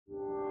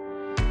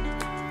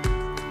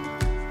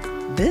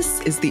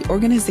This is the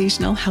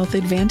Organizational Health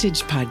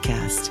Advantage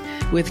podcast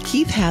with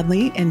Keith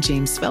Hadley and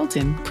James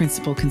Felton,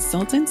 principal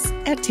consultants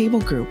at Table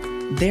Group.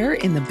 They're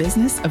in the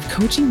business of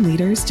coaching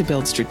leaders to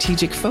build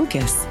strategic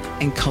focus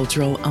and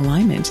cultural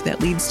alignment that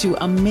leads to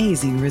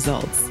amazing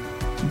results.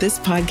 This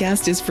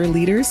podcast is for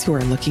leaders who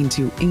are looking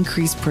to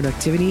increase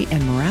productivity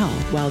and morale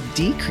while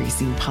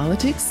decreasing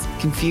politics,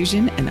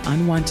 confusion, and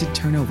unwanted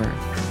turnover.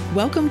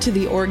 Welcome to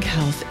the Org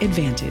Health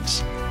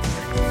Advantage.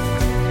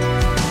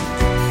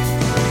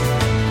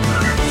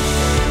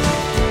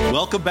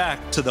 Welcome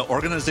back to the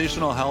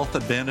Organizational Health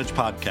Advantage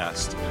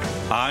podcast.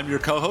 I'm your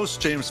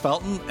co-host, James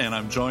Felton, and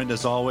I'm joined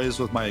as always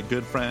with my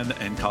good friend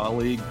and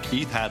colleague,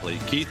 Keith Hadley.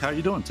 Keith, how are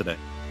you doing today?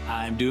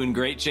 I'm doing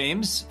great,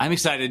 James. I'm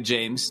excited,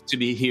 James, to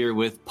be here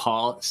with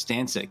Paul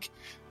Stansik,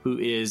 who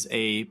is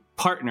a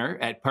partner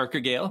at Parker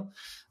Gale,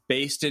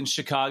 based in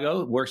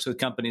Chicago, works with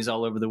companies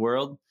all over the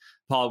world.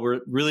 Paul,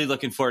 we're really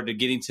looking forward to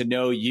getting to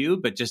know you,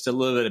 but just a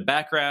little bit of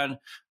background.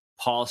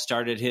 Paul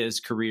started his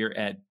career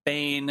at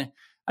Bain.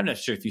 I'm not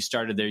sure if you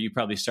started there. You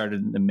probably started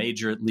in the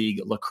Major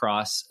League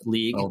Lacrosse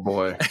League. Oh,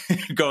 boy.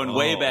 Going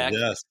way back.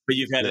 Yes. But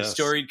you've had a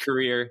storied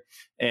career,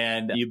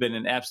 and you've been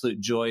an absolute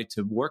joy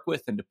to work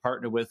with and to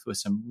partner with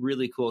some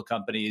really cool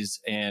companies.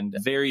 And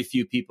very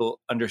few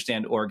people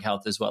understand org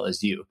health as well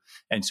as you.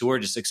 And so we're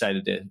just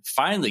excited to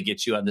finally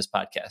get you on this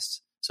podcast.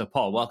 So,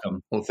 Paul,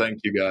 welcome. Well, thank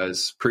you,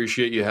 guys.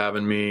 Appreciate you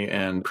having me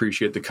and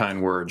appreciate the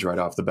kind words right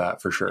off the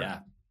bat, for sure.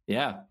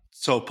 Yeah.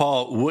 So,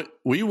 Paul,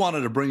 we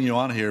wanted to bring you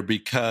on here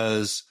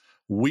because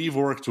we've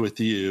worked with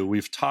you.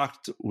 We've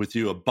talked with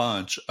you a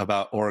bunch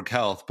about org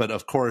health, but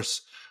of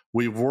course,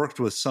 we've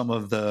worked with some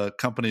of the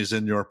companies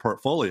in your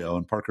portfolio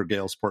and Parker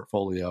Gale's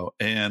portfolio.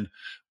 And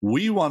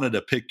we wanted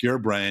to pick your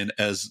brain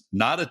as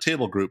not a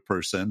Table Group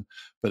person,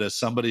 but as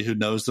somebody who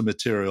knows the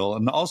material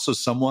and also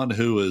someone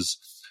who is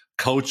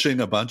coaching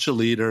a bunch of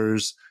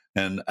leaders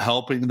and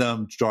helping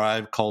them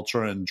drive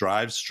culture and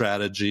drive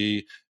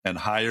strategy and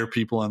hire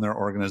people in their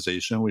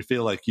organization. We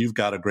feel like you've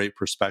got a great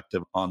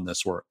perspective on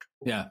this work.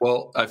 Yeah.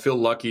 Well, I feel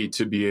lucky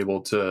to be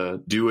able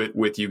to do it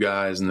with you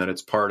guys and that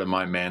it's part of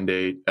my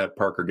mandate at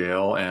Parker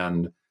Gale.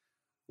 And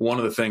one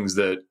of the things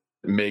that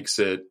makes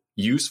it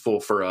useful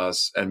for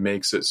us and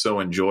makes it so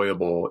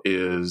enjoyable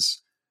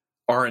is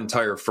our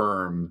entire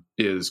firm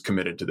is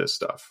committed to this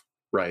stuff,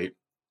 right?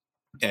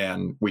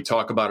 And we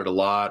talk about it a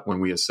lot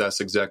when we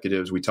assess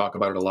executives. We talk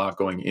about it a lot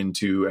going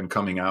into and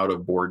coming out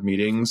of board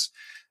meetings.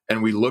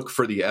 And we look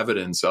for the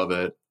evidence of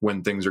it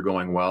when things are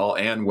going well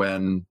and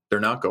when they're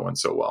not going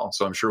so well.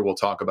 So I'm sure we'll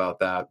talk about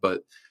that.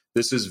 But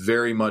this is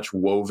very much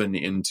woven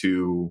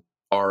into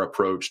our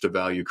approach to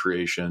value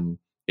creation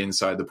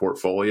inside the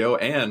portfolio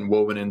and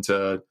woven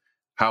into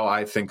how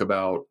I think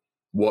about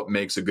what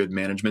makes a good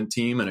management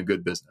team and a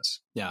good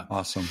business. Yeah.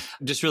 Awesome.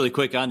 Just really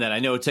quick on that. I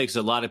know it takes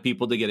a lot of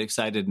people to get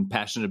excited and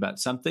passionate about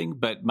something,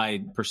 but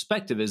my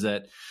perspective is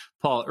that,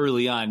 Paul,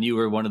 early on, you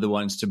were one of the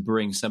ones to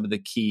bring some of the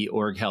key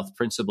org health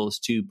principles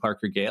to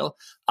Parker Gale.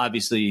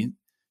 Obviously,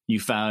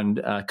 you found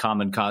a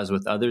common cause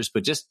with others,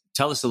 but just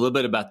tell us a little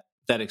bit about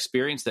that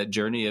experience, that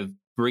journey of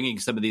bringing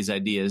some of these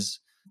ideas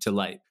to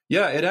light.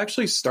 Yeah, it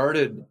actually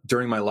started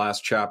during my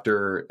last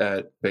chapter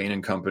at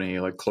Bain & Company,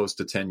 like close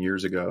to 10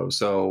 years ago.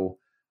 So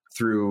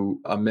through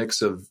a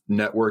mix of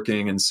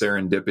networking and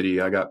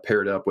serendipity, I got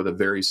paired up with a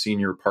very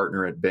senior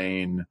partner at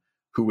Bain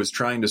who was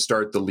trying to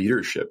start the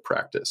leadership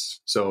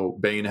practice. So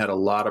Bain had a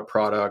lot of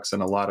products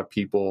and a lot of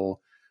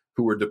people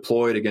who were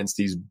deployed against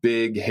these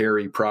big,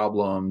 hairy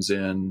problems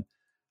in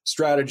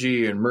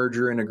strategy and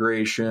merger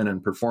integration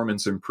and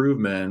performance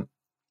improvement.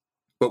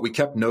 But we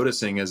kept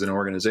noticing as an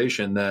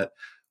organization that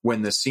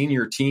when the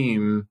senior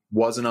team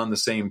wasn't on the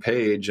same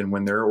page and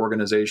when their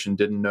organization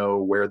didn't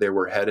know where they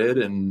were headed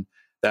and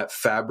that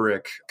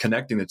fabric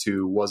connecting the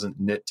two wasn't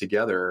knit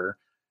together,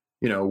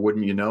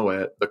 wouldn't you know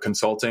it, the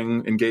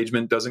consulting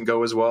engagement doesn't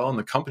go as well and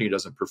the company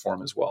doesn't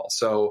perform as well.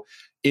 So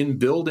in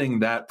building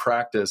that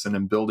practice and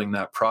in building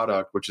that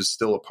product, which is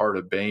still a part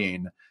of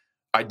Bain,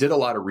 I did a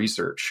lot of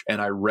research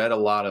and I read a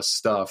lot of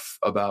stuff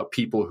about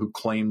people who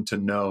claim to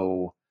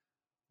know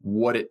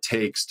what it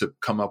takes to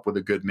come up with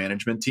a good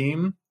management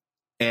team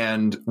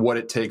and what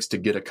it takes to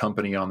get a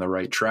company on the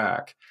right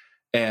track.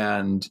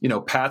 And,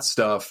 Pat's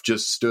stuff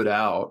just stood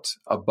out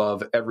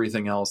above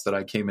everything else that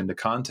I came into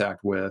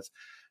contact with.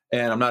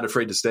 And I'm not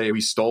afraid to say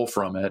we stole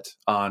from it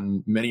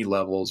on many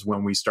levels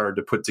when we started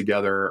to put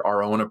together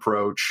our own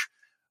approach,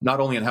 not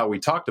only in how we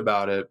talked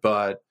about it,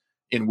 but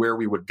in where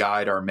we would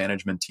guide our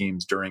management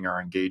teams during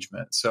our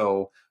engagement.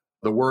 So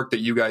the work that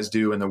you guys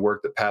do and the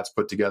work that Pat's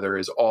put together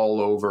is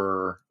all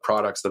over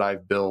products that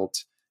I've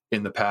built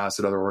in the past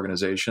at other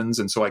organizations.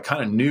 And so I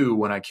kind of knew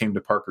when I came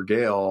to Parker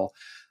Gale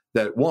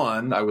that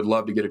one, I would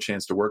love to get a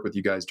chance to work with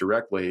you guys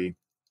directly.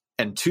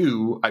 And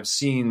two, I've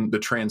seen the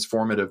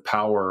transformative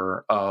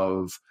power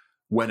of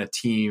when a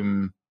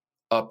team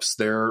ups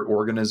their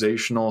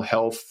organizational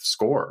health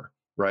score,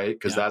 right?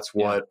 Because that's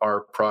what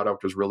our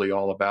product was really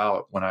all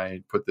about when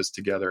I put this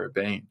together at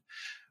Bain.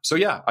 So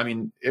yeah, I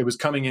mean, it was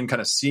coming in kind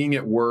of seeing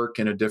it work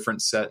in a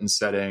different set and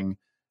setting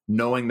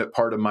knowing that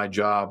part of my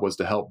job was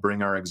to help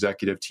bring our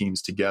executive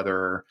teams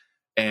together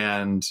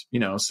and,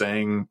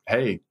 saying,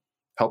 hey,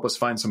 help us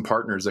find some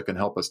partners that can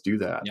help us do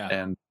that. Yeah.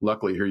 And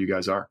luckily, here you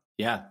guys are.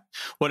 Yeah.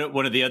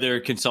 One of the other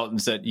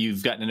consultants that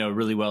you've gotten to know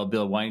really well,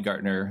 Bill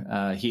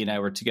Weingartner, he and I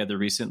were together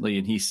recently,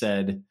 and he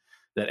said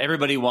that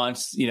everybody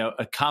wants,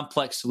 a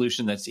complex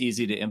solution that's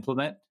easy to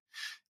implement,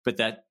 but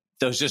that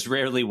those just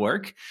rarely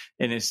work.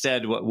 And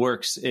instead, what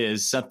works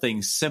is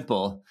something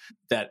simple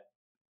that,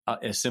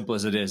 as simple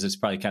as it is, it's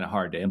probably kind of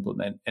hard to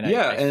implement. And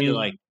I feel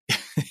like,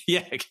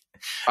 yeah.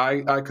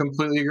 I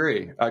completely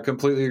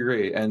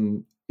agree.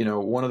 And,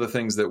 one of the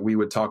things that we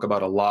would talk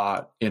about a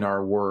lot in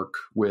our work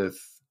with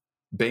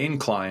Bain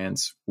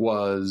clients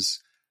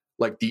was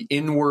like the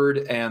inward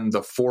and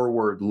the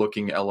forward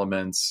looking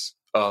elements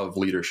of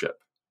leadership.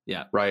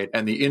 Yeah. Right.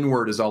 And the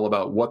inward is all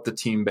about what the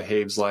team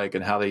behaves like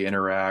and how they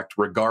interact,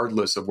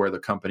 regardless of where the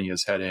company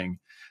is heading.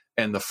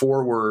 And the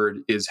forward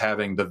is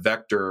having the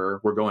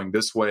vector, we're going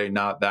this way,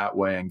 not that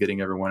way, and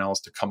getting everyone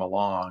else to come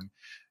along.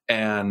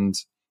 And,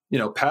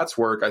 Pat's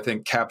work, I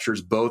think,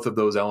 captures both of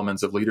those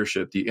elements of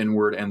leadership, the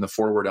inward and the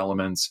forward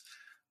elements,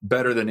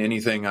 better than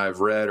anything I've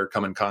read or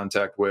come in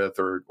contact with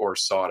or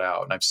sought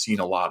out. And I've seen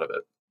a lot of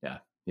it. Yeah.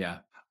 Yeah.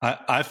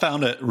 I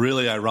found it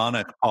really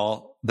ironic,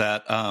 Paul,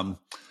 that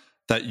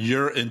that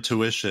your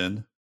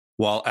intuition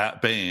while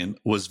at Bain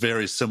was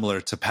very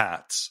similar to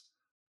Pat's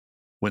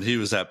when he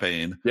was at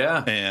Bain.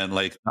 Yeah. And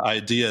like the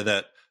idea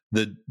that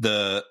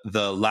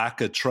the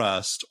lack of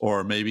trust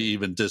or maybe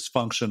even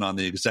dysfunction on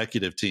the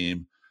executive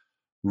team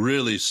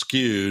really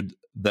skewed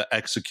the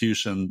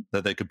execution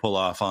that they could pull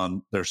off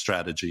on their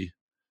strategy,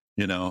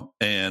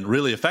 and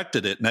really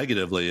affected it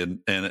negatively. And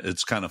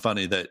it's kind of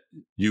funny that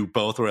you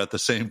both were at the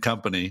same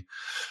company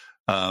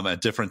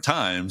at different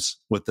times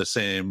with the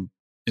same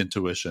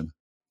intuition.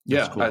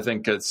 That's cool. I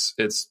think it's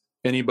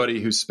anybody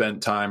who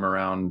spent time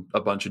around a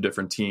bunch of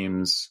different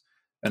teams.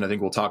 And I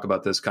think we'll talk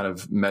about this kind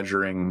of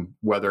measuring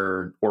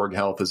whether org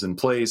health is in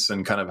place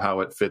and kind of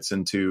how it fits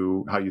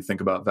into how you think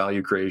about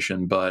value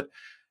creation. But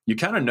you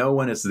kind of know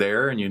when it's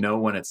there and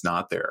when it's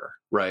not there,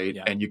 right?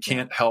 Yeah. And you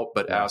can't help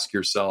but ask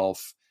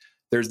yourself,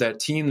 there's that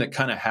team that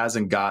kind of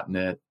hasn't gotten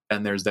it,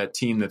 and there's that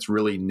team that's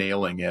really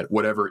nailing it,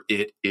 whatever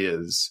it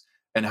is.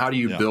 And how do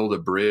you build a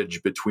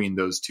bridge between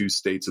those two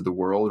states of the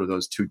world or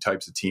those two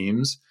types of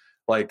teams?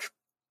 Like,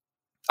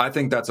 I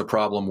think that's a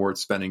problem worth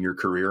spending your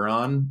career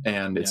on.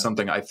 And it's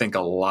something I think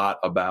a lot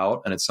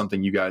about. And it's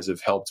something you guys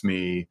have helped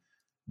me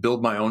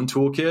build my own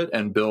toolkit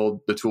and build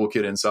the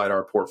toolkit inside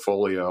our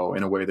portfolio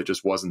in a way that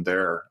just wasn't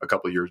there a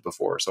couple of years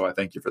before. So I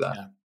thank you for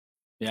that.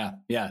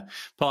 Yeah.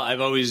 Paul,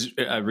 I've always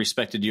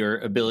respected your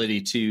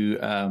ability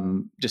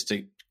to just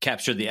to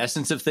capture the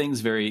essence of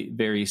things very,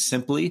 very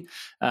simply.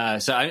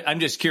 So I'm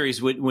just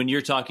curious, when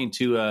you're talking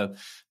to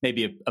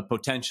maybe a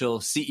potential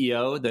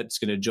CEO that's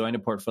going to join a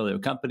portfolio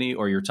company,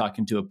 or you're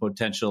talking to a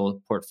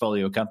potential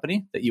portfolio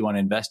company that you want to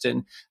invest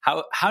in,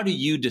 how do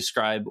you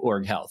describe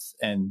org health,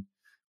 and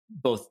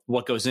both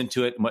what goes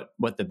into it and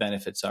what the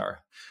benefits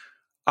are?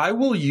 I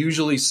will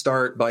usually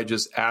start by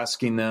just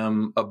asking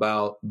them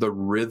about the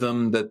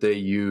rhythm that they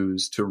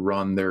use to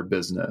run their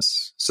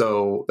business.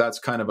 So that's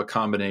kind of a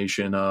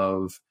combination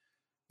of,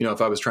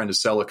 if I was trying to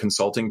sell a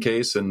consulting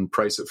case and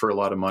price it for a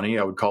lot of money,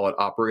 I would call it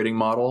operating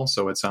model.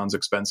 So it sounds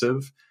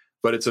expensive,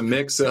 but it's a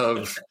mix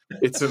of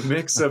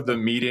the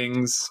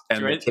meetings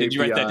and the KPIs. Did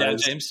you write that down,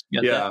 James?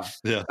 Yeah.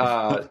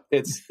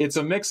 It's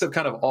a mix of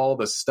kind of all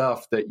the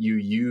stuff that you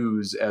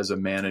use as a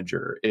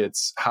manager.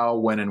 It's how,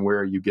 when, and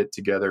where you get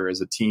together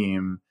as a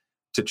team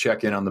to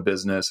check in on the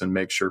business and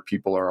make sure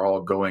people are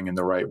all going in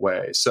the right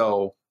way.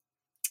 So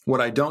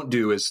what I don't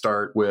do is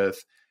start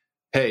with,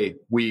 hey,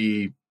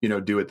 we,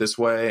 do it this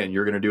way and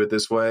you're going to do it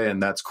this way.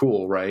 And that's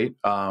cool, right?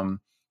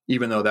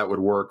 Even though that would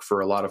work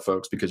for a lot of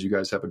folks because you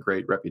guys have a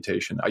great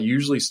reputation. I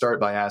usually start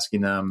by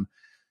asking them,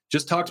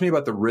 just talk to me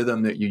about the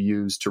rhythm that you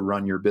use to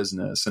run your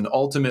business. And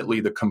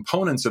ultimately, the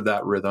components of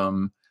that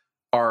rhythm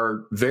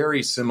are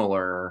very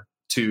similar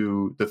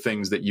to the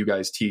things that you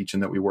guys teach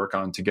and that we work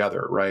on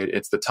together, right?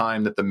 It's the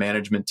time that the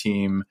management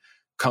team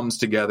comes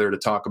together to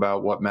talk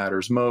about what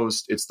matters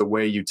most. It's the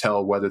way you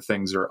tell whether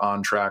things are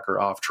on track or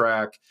off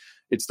track.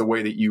 It's the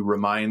way that you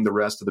remind the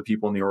rest of the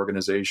people in the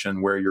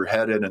organization where you're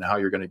headed and how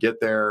you're going to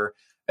get there.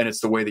 And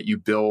it's the way that you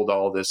build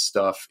all this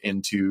stuff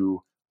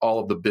into all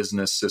of the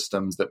business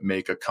systems that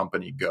make a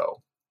company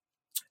go.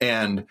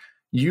 And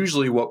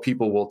usually what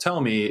people will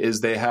tell me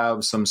is they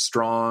have some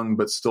strong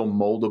but still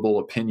moldable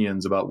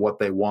opinions about what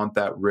they want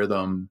that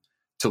rhythm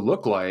to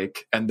look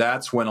like. And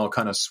that's when I'll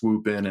kind of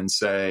swoop in and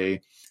say,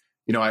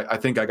 I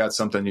think I got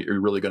something that you're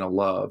really going to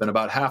love. And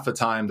about half the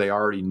time they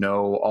already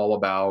know all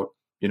about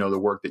the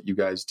work that you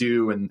guys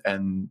do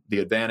and the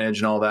advantage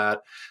and all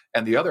that.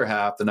 And the other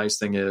half, the nice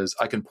thing is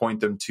I can point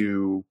them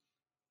to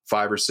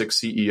 5 or 6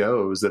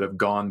 CEOs that have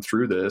gone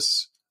through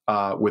this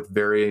with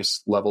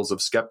various levels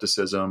of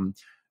skepticism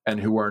and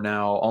who are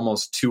now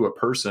almost to a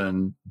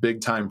person,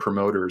 big time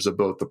promoters of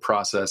both the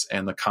process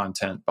and the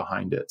content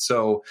behind it.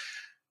 So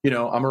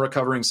I'm a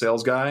recovering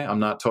sales guy. I'm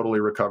not totally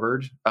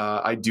recovered.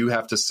 I do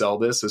have to sell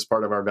this as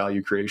part of our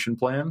value creation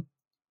plan.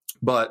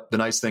 But the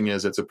nice thing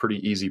is it's a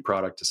pretty easy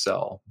product to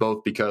sell,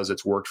 both because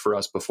it's worked for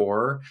us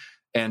before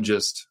and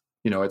just,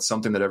 it's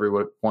something that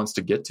everyone wants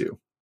to get to.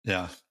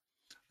 Yeah,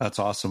 that's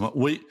awesome.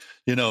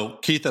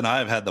 Keith and I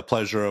have had the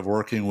pleasure of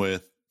working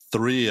with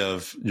 3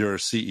 of your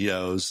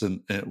CEOs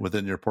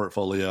within your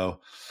portfolio,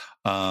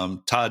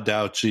 Todd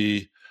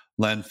Douchy,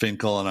 Len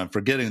Finkel, and I'm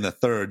forgetting the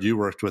third. You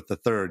worked with the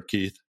third,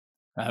 Keith.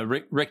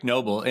 Rick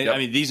Noble. Yep. I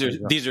mean, these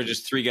are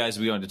just 3 guys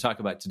we wanted to talk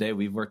about today.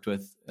 We've worked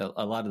with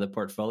a lot of the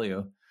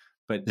portfolio,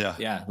 but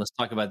yeah, let's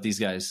talk about these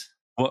guys.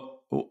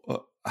 Well,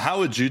 how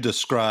would you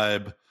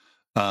describe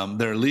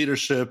their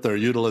leadership, their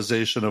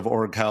utilization of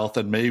org health,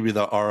 and maybe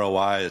the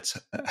ROI it's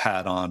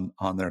had on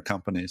their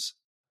companies?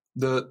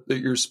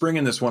 You're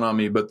springing this one on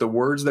me, but the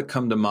words that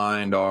come to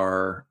mind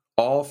are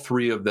all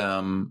 3 of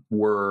them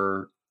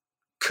were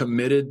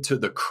committed to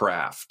the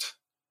craft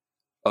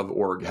of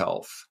org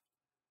health.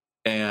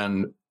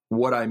 And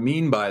what I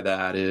mean by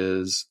that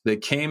is they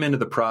came into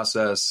the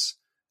process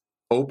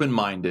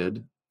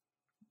open-minded,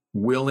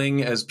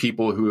 willing as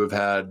people who have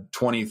had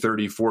 20,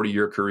 30,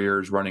 40-year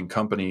careers running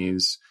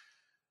companies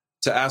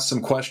to ask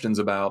some questions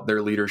about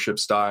their leadership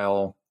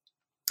style,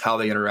 how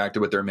they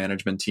interacted with their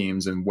management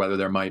teams, and whether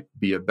there might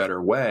be a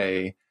better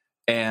way.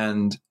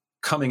 And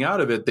coming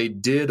out of it, they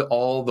did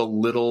all the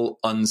little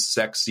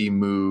unsexy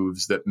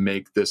moves that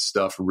make this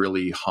stuff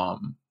really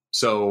hum.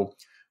 So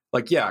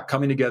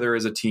coming together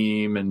as a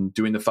team and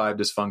doing the 5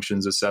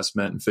 dysfunctions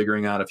assessment and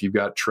figuring out if you've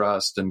got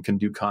trust and can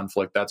do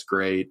conflict, that's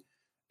great.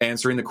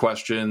 Answering the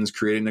questions,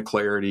 creating the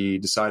clarity,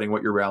 deciding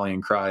what your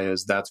rallying cry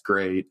is, that's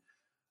great.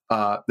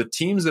 The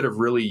teams that have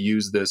really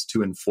used this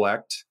to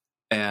inflect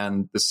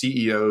and the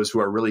CEOs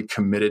who are really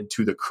committed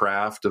to the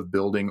craft of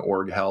building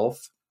org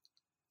health,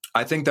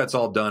 I think that's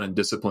all done in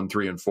discipline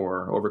 3 and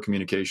 4, over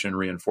communication and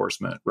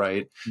reinforcement,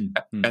 right?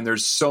 Mm-hmm. And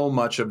there's so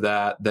much of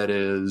that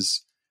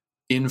is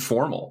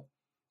informal.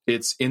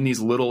 It's in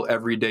these little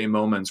everyday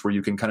moments where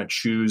you can kind of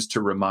choose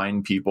to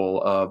remind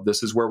people of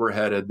this is where we're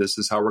headed, this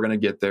is how we're going to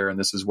get there, and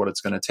this is what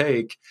it's going to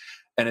take.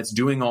 And it's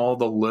doing all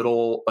the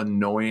little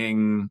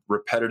annoying,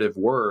 repetitive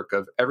work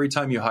of every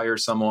time you hire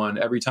someone,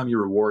 every time you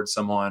reward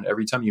someone,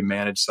 every time you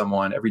manage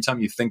someone, every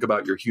time you think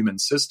about your human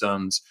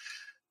systems,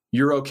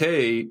 you're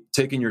okay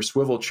taking your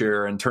swivel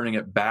chair and turning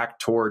it back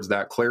towards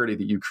that clarity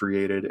that you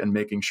created and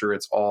making sure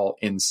it's all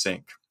in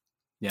sync.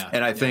 Yeah.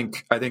 And I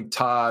think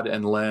Todd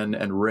and Len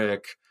and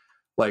Rick,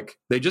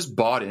 they just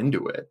bought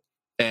into it.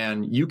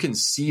 And you can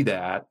see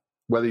that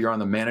whether you're on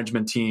the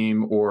management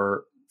team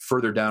or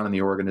further down in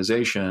the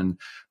organization.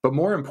 But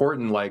more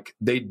important,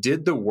 they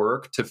did the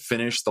work to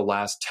finish the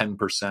last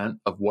 10%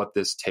 of what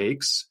this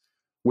takes,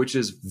 which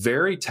is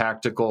very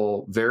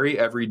tactical, very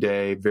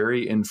everyday,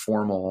 very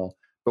informal.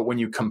 But when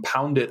you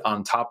compound it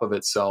on top of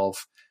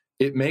itself,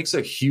 it makes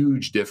a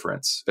huge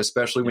difference,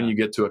 especially when you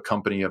get to a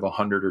company of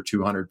 100 or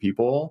 200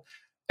 people.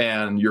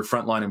 And your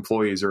frontline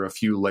employees are a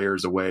few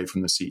layers away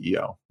from the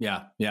CEO.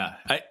 Yeah.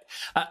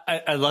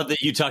 I love that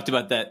you talked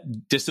about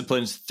that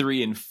disciplines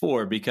 3 and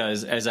 4,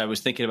 because as I was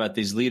thinking about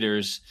these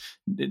leaders,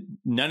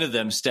 none of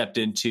them stepped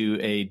into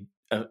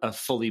a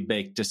fully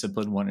baked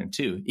discipline 1 and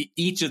 2.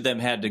 Each of them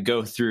had to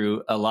go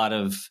through a lot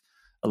of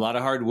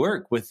hard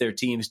work with their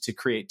teams to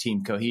create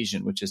team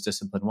cohesion, which is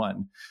discipline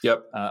 1.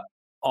 Yep.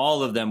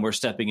 All of them were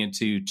stepping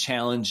into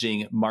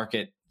challenging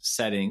market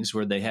settings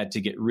where they had to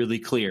get really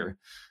clear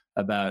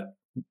about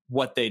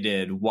what they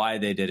did, why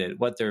they did it,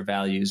 what their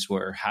values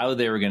were, how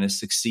they were going to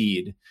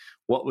succeed,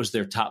 what was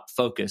their top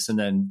focus, and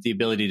then the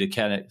ability to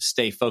kind of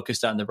stay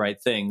focused on the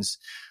right things.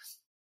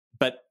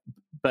 But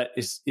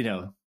it's,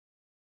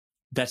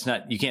 that's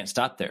not, you can't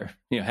stop there.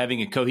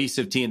 Having a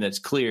cohesive team that's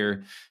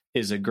clear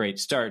is a great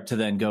start to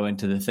then go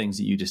into the things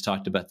that you just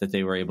talked about that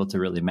they were able to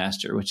really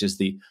master, which is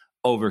the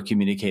over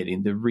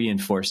communicating, the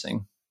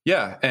reinforcing.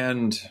 Yeah.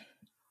 And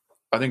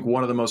I think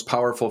one of the most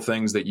powerful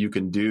things that you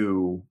can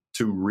do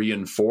to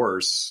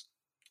reinforce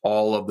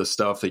all of the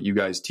stuff that you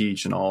guys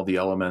teach and all the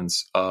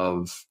elements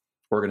of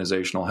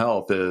organizational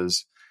health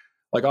is,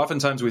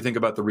 oftentimes we think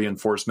about the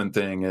reinforcement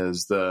thing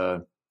as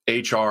the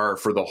HR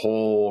for the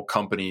whole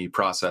company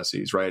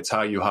processes, right? It's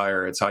how you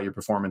hire, it's how you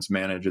performance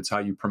manage, it's how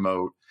you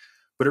promote.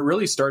 But it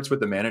really starts with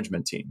the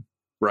management team,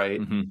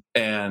 right? Mm-hmm.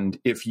 And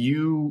if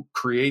you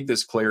create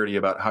this clarity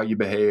about how you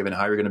behave and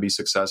how you're going to be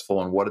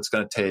successful and what it's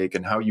going to take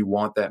and how you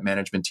want that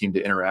management team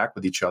to interact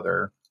with each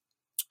other,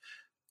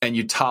 and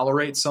you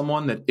tolerate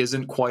someone that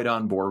isn't quite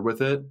on board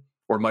with it,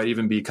 or might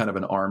even be kind of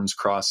an arms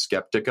crossed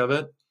skeptic of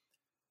it,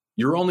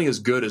 you're only as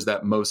good as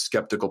that most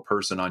skeptical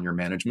person on your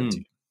management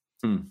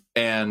team.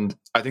 And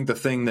I think the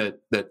thing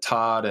that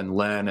Todd and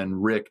Len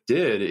and Rick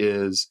did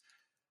is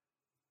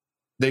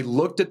they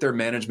looked at their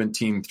management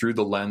team through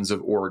the lens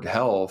of org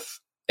health,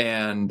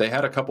 and they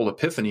had a couple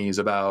epiphanies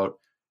about,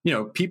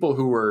 people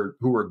who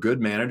were good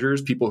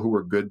managers, people who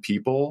were good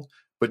people,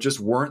 but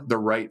just weren't the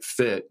right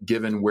fit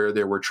given where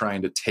they were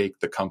trying to take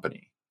the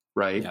company,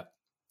 right? Yeah.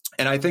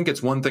 And I think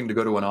it's one thing to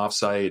go to an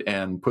offsite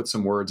and put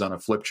some words on a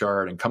flip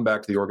chart and come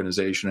back to the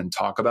organization and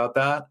talk about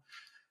that.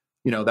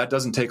 that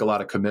doesn't take a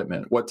lot of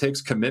commitment. What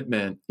takes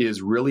commitment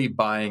is really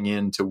buying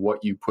into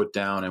what you put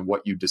down and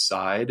what you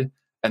decide,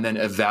 and then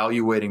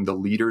evaluating the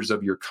leaders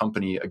of your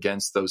company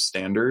against those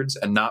standards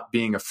and not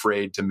being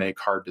afraid to make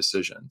hard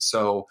decisions.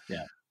 So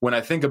when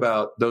I think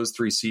about those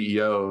three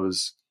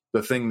CEOs,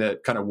 the thing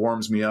that kind of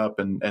warms me up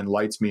and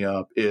lights me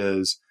up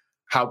is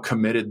how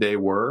committed they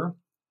were.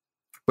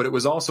 But it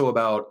was also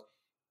about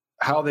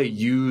how they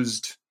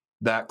used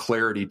that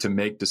clarity to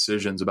make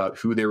decisions about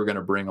who they were going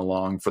to bring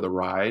along for the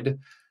ride.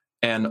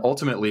 And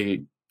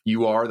ultimately,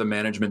 you are the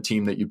management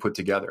team that you put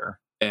together.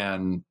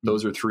 And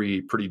those are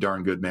three pretty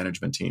darn good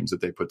management teams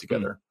that they put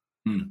together.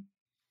 Mm-hmm.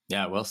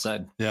 Yeah, well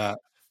said. Yeah.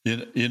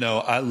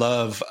 I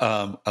love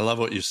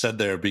what you said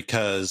there,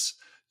 because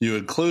you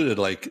included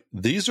like,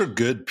 these are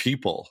good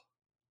people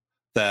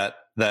that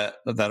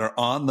are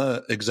on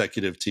the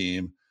executive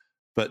team,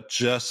 but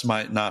just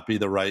might not be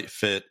the right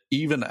fit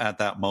even at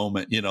that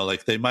moment.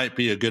 Like they might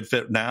be a good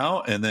fit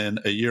now, and then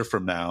a year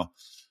from now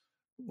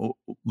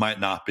might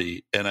not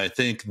be. And I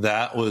think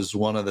that was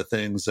one of the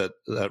things that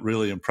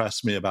really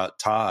impressed me about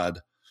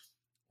Todd,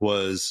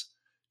 was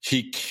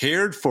he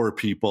cared for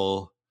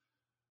people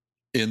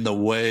in the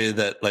way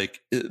that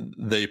like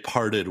they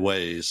parted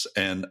ways,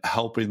 and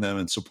helping them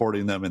and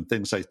supporting them and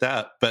things like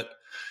that. But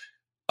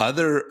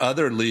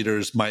other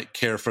leaders might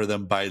care for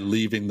them by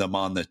leaving them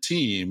on the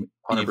team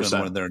 100%.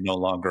 Even when they're no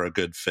longer a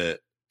good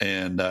fit.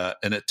 And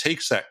it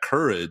takes that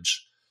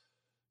courage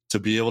to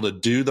be able to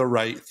do the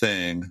right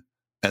thing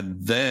and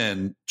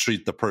then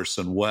treat the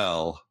person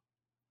well,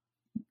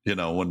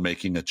 when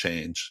making a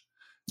change.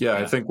 Yeah,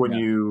 I think when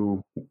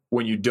you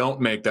don't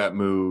make that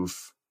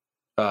move,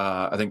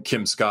 I think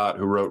Kim Scott,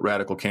 who wrote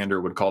Radical Candor,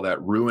 would call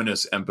that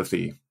ruinous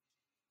empathy,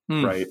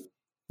 right?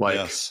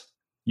 Like,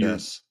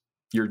 yes.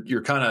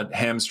 You're kind of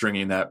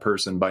hamstringing that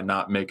person by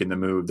not making the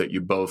move that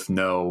you both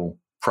know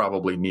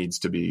probably needs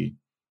to be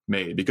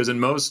made. Because in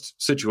most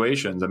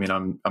situations, I mean,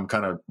 I'm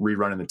kind of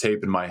rerunning the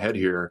tape in my head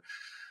here.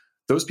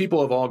 Those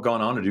people have all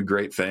gone on to do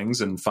great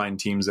things and find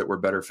teams that were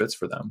better fits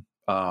for them.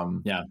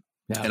 And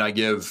I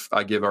give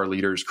our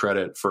leaders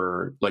credit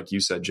for, like you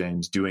said,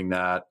 James, doing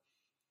that,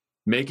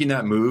 making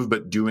that move,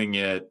 but doing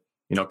it,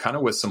 kind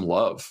of with some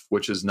love,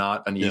 which is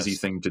not an easy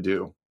thing to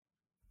do.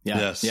 Yeah.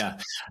 Yes. Yeah.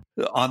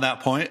 On that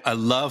point, I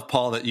love,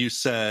 Paul, that you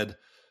said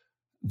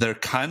they're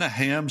kind of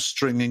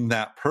hamstringing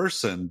that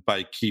person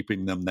by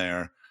keeping them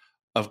there.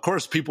 Of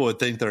course, people would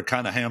think they're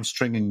kind of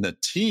hamstringing the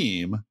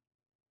team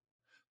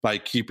by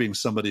keeping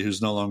somebody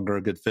who's no longer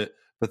a good fit,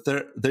 but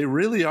they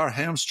really are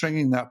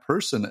hamstringing that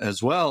person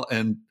as well,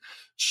 and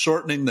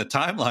shortening the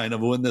timeline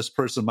of when this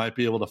person might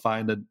be able to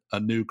find a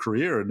new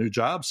career, a new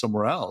job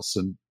somewhere else.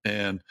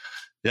 And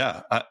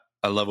yeah,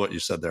 I love what you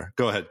said there.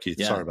 Go ahead, Keith.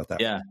 Yeah, sorry about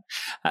that. Yeah.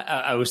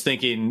 I was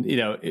thinking,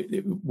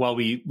 while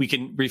we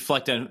can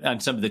reflect on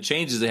some of the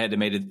changes they had to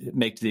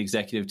make to the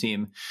executive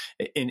team,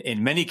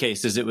 in many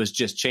cases, it was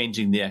just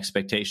changing the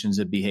expectations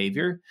of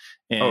behavior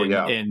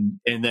and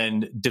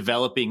then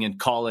developing and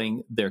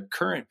calling their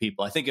current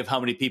people. I think of how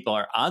many people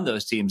are on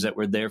those teams that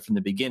were there from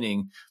the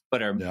beginning,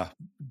 but are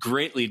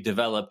greatly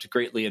developed,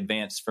 greatly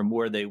advanced from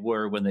where they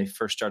were when they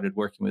first started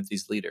working with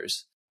these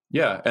leaders.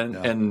 Yeah.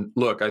 And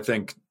look, I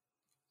think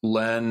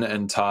Len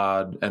and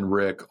Todd and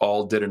Rick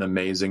all did an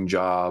amazing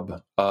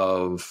job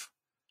of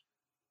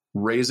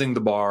raising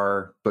the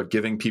bar, but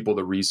giving people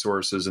the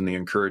resources and the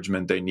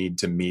encouragement they need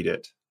to meet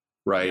it.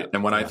 Right. Yeah,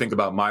 and when I think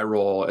about my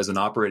role as an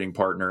operating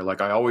partner, like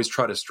I always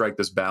try to strike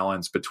this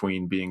balance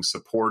between being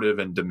supportive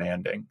and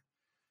demanding.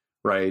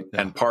 Right.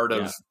 Yeah, and part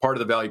of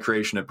the value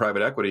creation at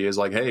private equity is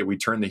like, hey, we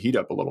turn the heat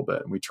up a little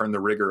bit and we turn the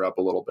rigor up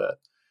a little bit.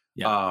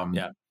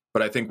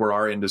 But I think where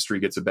our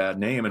industry gets a bad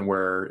name, and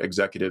where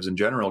executives in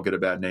general get a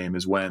bad name,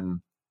 is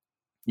when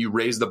you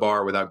raise the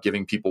bar without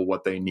giving people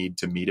what they need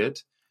to meet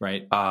it.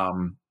 Right.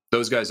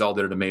 Those guys all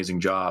did an amazing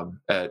job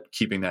at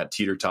keeping that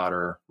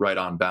teeter-totter right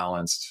on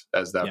balanced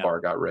as that bar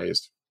got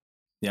raised.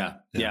 Yeah.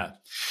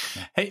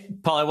 Hey,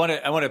 Paul, I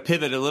want to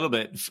pivot a little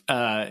bit.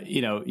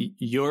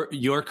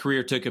 Your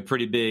career took a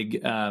pretty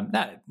big,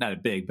 not a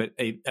big, but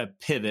a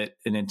pivot,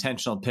 an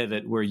intentional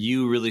pivot, where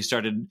you really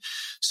started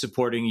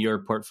supporting your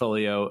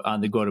portfolio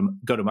on the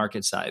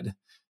go-to-market side.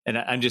 And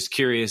I'm just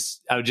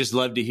curious. I would just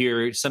love to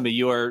hear some of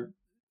your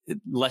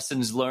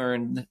lessons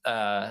learned,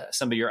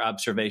 some of your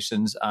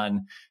observations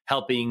on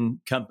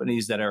helping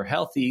companies that are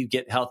healthy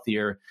get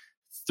healthier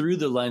through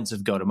the lens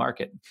of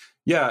go-to-market.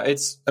 Yeah,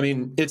 it's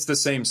the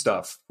same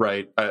stuff,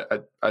 right?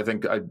 I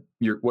think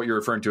what you're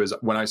referring to is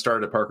when I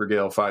started at Parker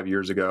Gale 5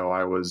 years ago,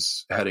 I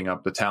was heading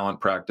up the talent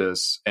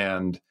practice.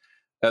 And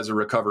as a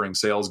recovering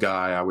sales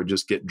guy, I would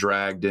just get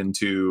dragged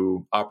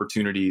into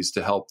opportunities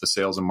to help the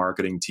sales and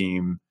marketing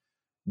team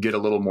get a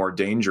little more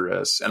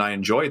dangerous. And I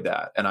enjoyed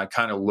that. And I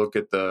kind of look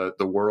at the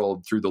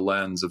world through the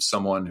lens of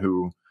someone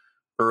who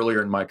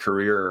earlier in my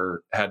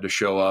career had to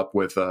show up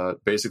with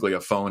basically a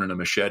phone and a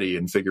machete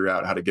and figure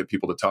out how to get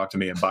people to talk to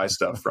me and buy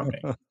stuff from me.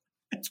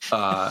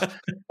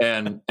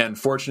 And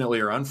fortunately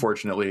or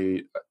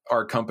unfortunately,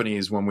 our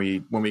companies, when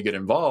we get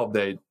involved,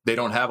 they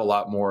don't have a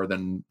lot more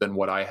than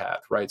what I had,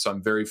 right? So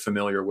I'm very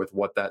familiar with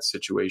what that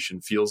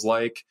situation feels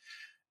like,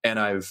 and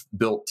I've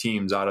built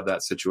teams out of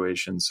that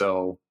situation.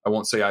 So I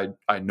won't say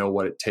I know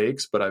what it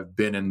takes, but I've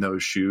been in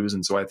those shoes,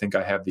 and so I think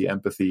I have the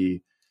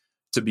empathy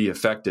to be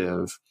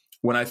effective.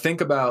 When I think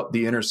about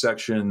the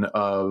intersection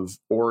of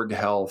org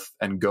health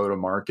and go to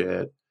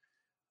market,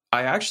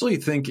 I actually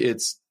think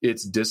it's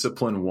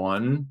discipline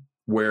one,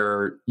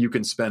 where you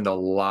can spend a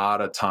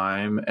lot of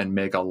time and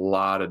make a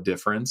lot of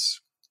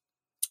difference.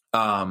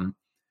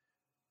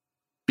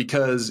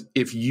 Because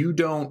if you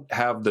don't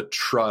have the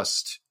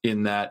trust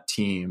in that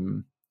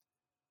team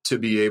to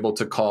be able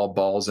to call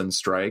balls and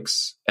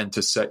strikes, and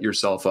to set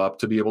yourself up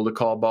to be able to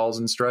call balls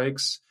and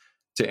strikes,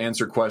 to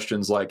answer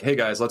questions like, hey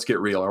guys, let's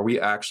get real. Are we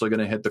actually going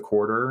to hit the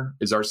quarter?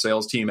 Is our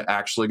sales team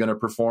actually going to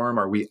perform?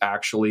 Are we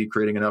actually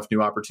creating enough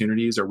new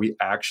opportunities? Are we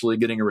actually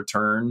getting a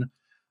return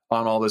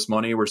on all this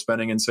money we're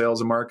spending in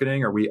sales and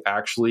marketing? Are we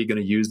actually going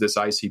to use this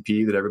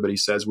ICP that everybody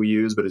says we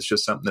use, but it's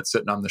just something that's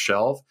sitting on the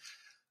shelf?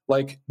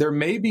 Like, there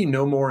may be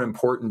no more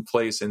important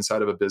place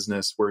inside of a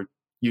business where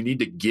you need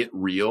to get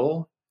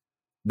real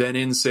than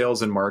in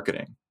sales and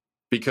marketing.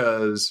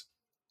 Because,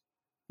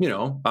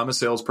 I'm a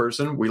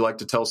salesperson. We like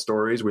to tell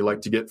stories. We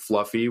like to get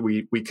fluffy.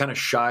 We kind of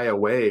shy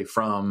away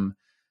from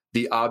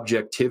the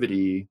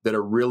objectivity that a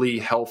really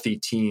healthy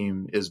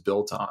team is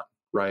built on,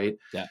 right?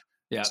 Yeah.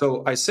 Yeah.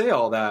 So I say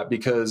all that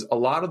because a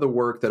lot of the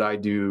work that I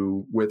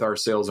do with our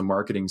sales and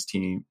marketing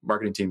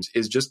teams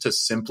is just to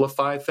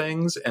simplify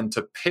things and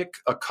to pick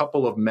a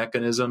couple of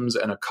mechanisms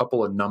and a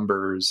couple of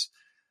numbers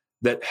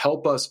that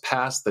help us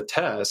pass the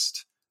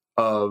test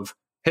of,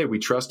 hey, we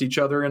trust each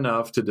other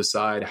enough to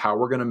decide how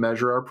we're going to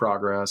measure our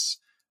progress,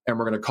 and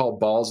we're going to call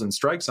balls and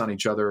strikes on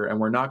each other. And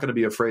we're not going to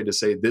be afraid to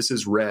say, this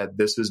is red,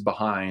 this is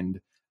behind,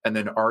 and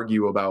then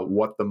argue about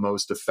what the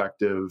most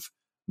effective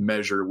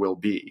measure will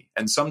be.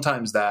 And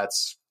sometimes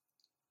that's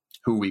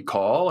who we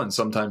call, and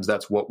sometimes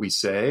that's what we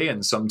say,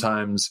 and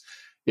sometimes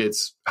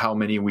it's how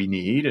many we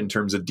need in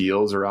terms of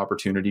deals or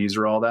opportunities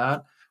or all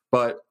that.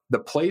 But the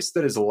place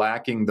that is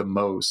lacking the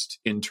most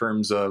in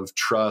terms of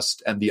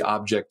trust and the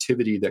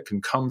objectivity that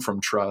can come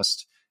from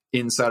trust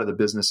inside of the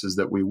businesses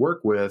that we work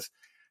with,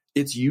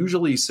 it's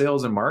usually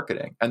sales and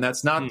marketing. And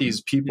that's not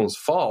these people's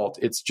fault.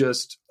 It's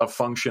just a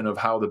function of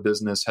how the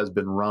business has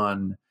been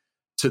run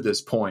to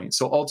this point.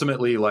 So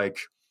ultimately, like,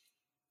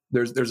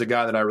 there's a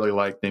guy that I really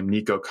like named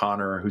Nico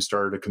Connor, who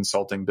started a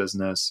consulting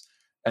business,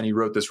 and he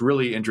wrote this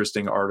really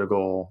interesting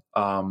article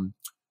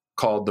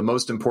called "The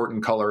Most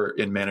Important Color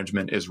in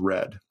Management is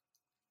Red."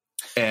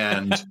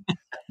 And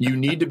you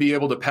need to be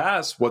able to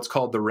pass what's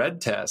called the red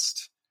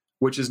test,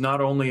 which is not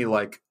only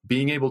like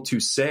being able to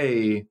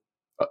say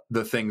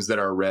the things that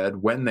are red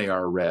when they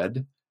are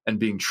red and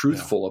being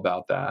truthful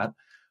about that,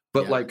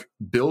 but like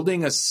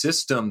building a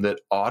system that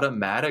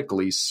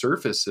automatically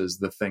surfaces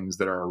the things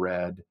that are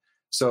red.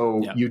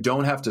 So you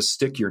don't have to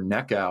stick your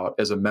neck out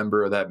as a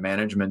member of that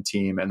management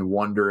team and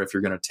wonder if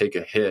you're going to take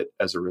a hit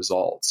as a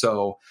result.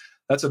 So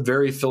that's a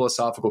very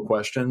philosophical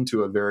question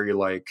to a very,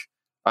 like,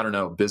 I don't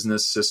know,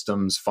 business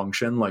systems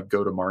function, like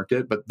go to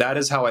market. But that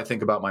is how I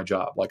think about my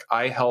job. Like,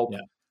 I help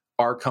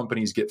our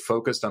companies get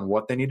focused on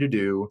what they need to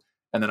do,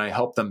 and then I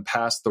help them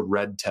pass the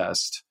red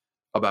test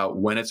about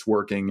when it's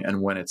working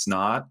and when it's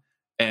not.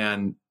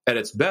 And at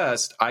its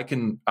best, I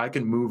can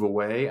move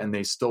away and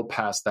they still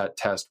pass that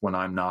test when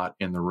I'm not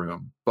in the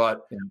room.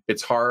 But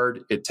it's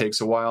hard. It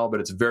takes a while, but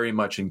it's very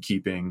much in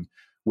keeping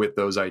with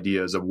those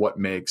ideas of what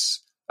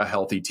makes a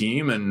healthy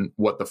team and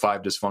what the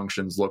 5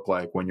 dysfunctions look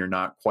like when you're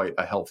not quite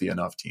a healthy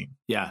enough team.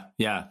 Yeah.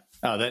 Yeah.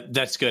 Oh,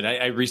 that's good.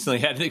 I recently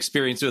had an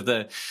experience with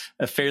a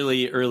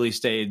fairly early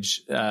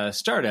stage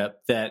startup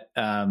that,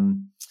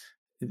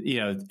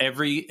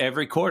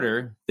 every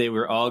quarter they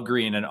were all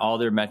green and all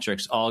their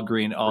metrics, all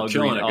green, all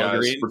green, all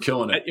green. We're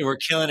killing it. We're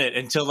killing it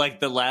until like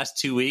the last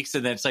 2 weeks.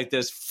 And then it's like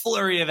this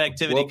flurry of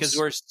activity because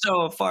we're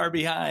so far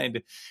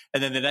behind.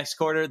 And then the next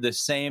quarter, the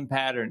same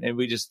pattern. And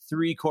we just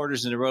 3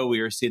 quarters in a row,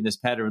 we were seeing this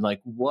pattern. We're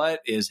like, what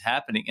is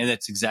happening? And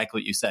that's exactly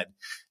what you said.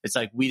 It's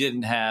like, we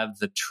didn't have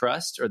the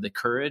trust or the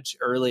courage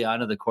early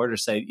on in the quarter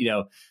to say,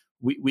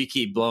 we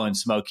keep blowing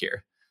smoke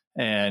here.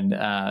 And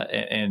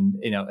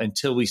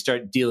until we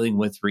start dealing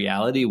with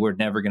reality, we're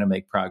never going to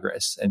make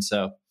progress. And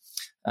so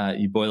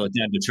you boil it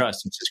down to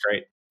trust, which is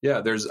great.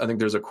 Yeah. I think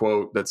there's a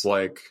quote that's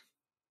like,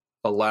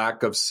 a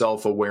lack of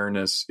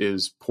self-awareness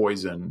is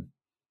poison.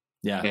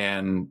 Yeah.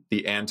 And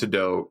the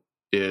antidote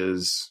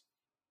is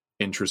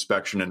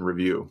introspection and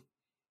review.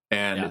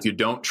 And if you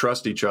don't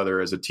trust each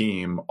other as a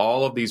team,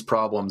 all of these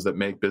problems that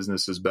make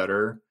businesses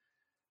better,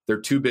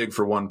 they're too big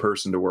for one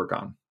person to work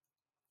on.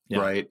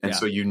 Right. And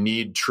so you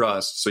need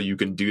trust so you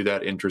can do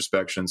that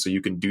introspection, so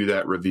you can do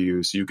that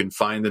review, so you can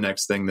find the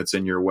next thing that's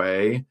in your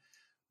way.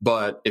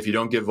 But if you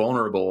don't get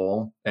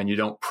vulnerable and you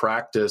don't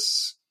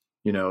practice,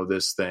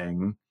 this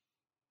thing,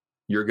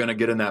 you're going to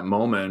get in that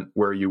moment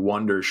where you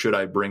wonder, should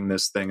I bring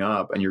this thing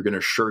up? And you're going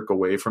to shirk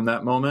away from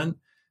that moment,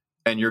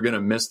 and you're going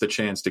to miss the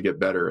chance to get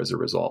better as a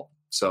result.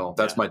 So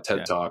that's my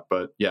TED talk.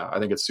 But I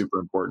think it's super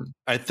important.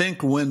 I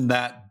think when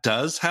that that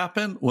does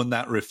happen, when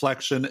that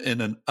reflection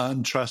in an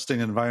untrusting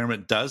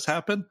environment does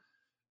happen,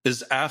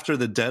 is after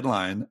the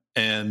deadline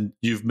and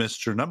you've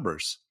missed your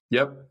numbers.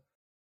 Yep.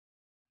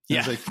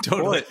 Yeah, like,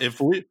 totally.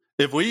 Boy,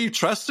 if we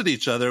trusted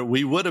each other,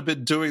 we would have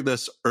been doing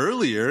this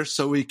earlier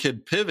so we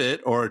could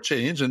pivot or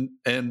change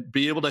and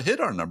be able to hit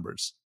our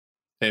numbers.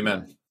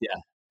 Amen. Yeah.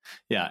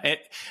 Yeah.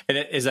 And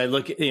as I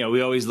look,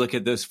 we always look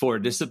at those 4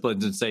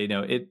 disciplines and say,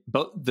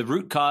 both the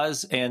root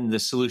cause and the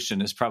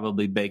solution is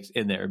probably baked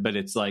in there, but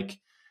it's like,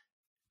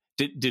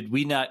 did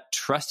we not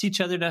trust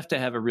each other enough to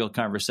have a real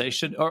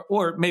conversation?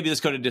 Or maybe let's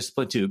go to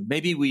discipline 2.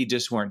 Maybe we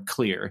just weren't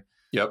clear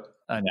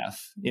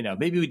enough.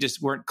 Maybe we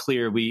just weren't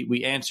clear.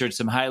 We answered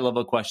some high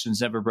level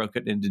questions, never broke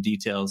it into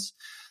details.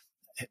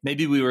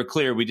 Maybe we were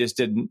clear. We just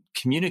didn't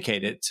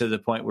communicate it to the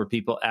point where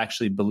people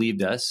actually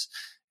believed us.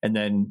 And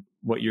then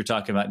what you're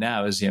talking about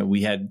now is,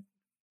 we had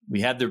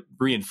the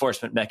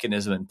reinforcement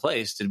mechanism in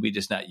place. Did we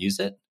just not use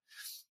it?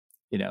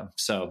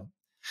 So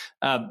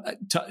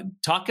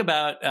talk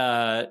about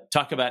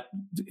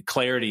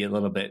clarity a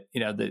little bit.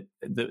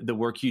 The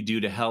work you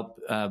do to help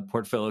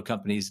portfolio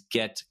companies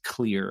get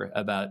clear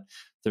about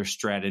their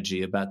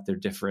strategy, about their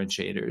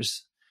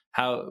differentiators.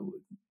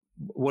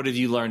 What have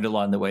you learned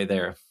along the way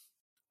there?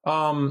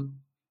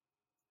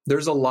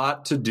 There's a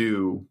lot to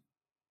do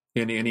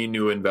in any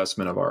new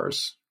investment of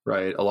ours,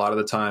 right? A lot of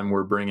the time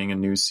we're bringing a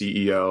new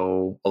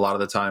CEO. A lot of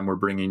the time we're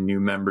bringing new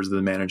members of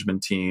the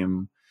management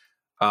team.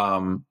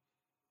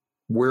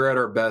 We're at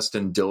our best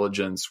in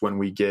diligence when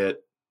we get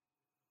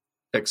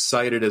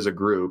excited as a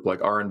group,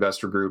 like our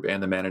investor group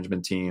and the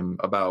management team,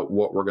 about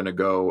what we're going to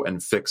go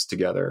and fix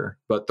together.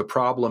 But the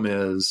problem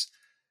is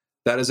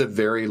that is a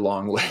very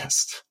long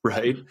list,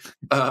 right?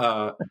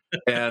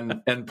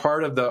 And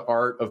part of the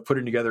art of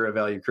putting together a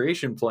value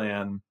creation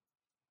plan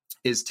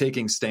is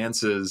taking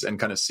stances and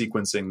kind of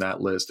sequencing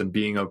that list and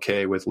being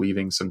okay with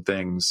leaving some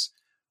things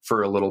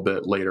for a little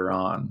bit later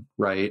on,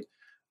 right?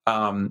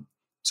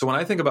 So when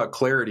I think about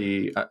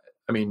clarity,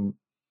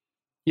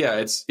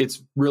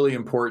 it's really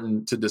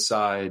important to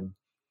decide,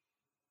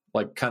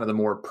 like, kind of the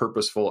more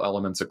purposeful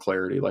elements of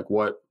clarity, like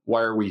why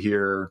are we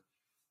here?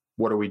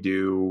 What do we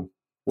do?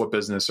 What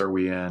business are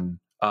we in?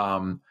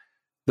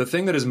 The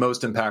thing that is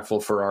most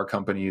impactful for our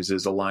companies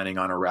is aligning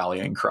on a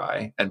rallying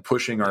cry and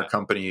pushing our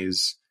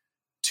companies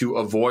to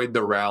avoid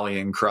the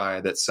rallying cry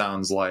that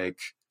sounds like,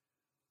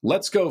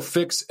 let's go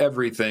fix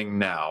everything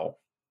now.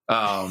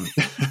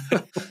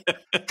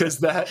 Because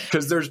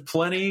there's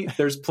plenty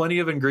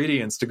of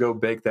ingredients to go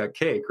bake that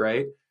cake,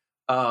 right?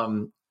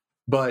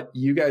 But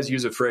you guys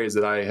use a phrase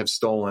that I have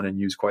stolen and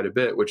use quite a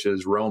bit, which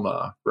is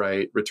ROMA,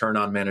 right? Return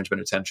on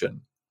management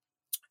attention.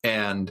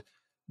 And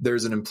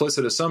there's an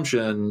implicit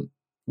assumption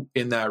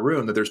in that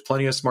room that there's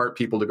plenty of smart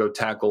people to go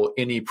tackle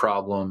any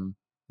problem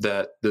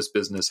that this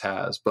business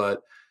has.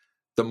 But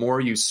the more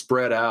you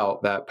spread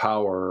out that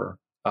power,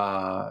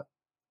 the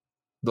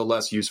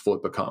less useful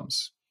it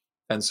becomes.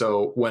 And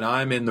so when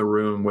I'm in the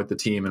room with the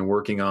team and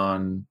working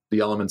on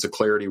the elements of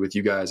clarity with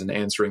you guys and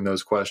answering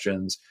those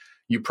questions,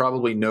 you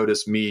probably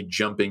notice me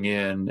jumping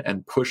in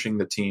and pushing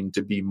the team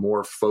to be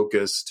more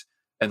focused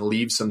and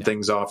leave some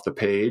things off the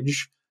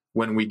page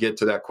when we get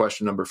to that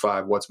question number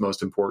 5, what's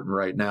most important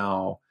right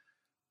now?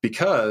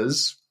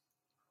 Because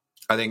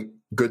I think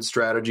good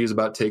strategy is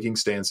about taking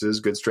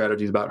stances, good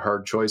strategy is about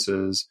hard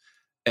choices.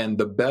 And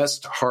the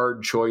best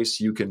hard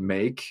choice you can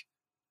make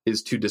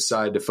is to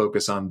decide to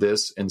focus on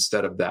this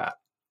instead of that.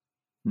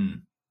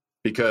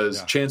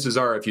 Because chances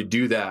are, if you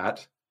do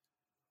that,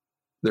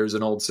 there's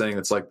an old saying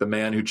that's like, the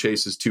man who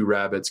chases 2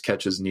 rabbits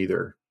catches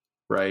neither,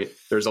 right?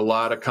 There's a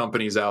lot of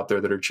companies out there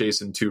that are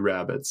chasing 2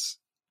 rabbits.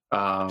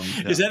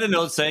 Is that an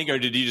old saying, or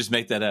did you just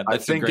make that up?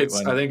 That's I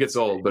think it's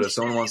old, but if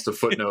someone wants to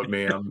footnote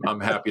me, I'm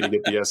happy to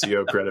get the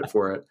SEO credit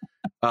for it.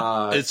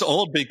 It's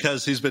old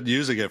because he's been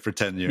using it for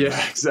 10 years.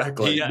 Yeah,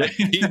 exactly.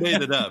 He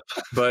made it up.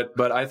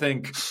 But I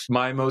think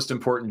my most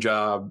important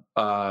job,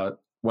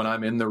 when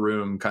I'm in the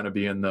room, kind of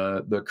being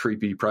the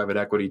creepy private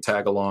equity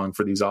tag along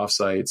for these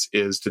offsites,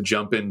 is to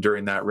jump in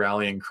during that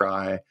rallying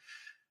cry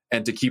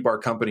and to keep our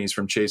companies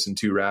from chasing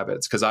 2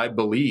 rabbits. Because I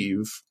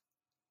believe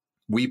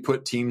we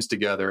put teams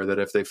together that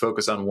if they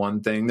focus on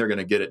one thing, they're going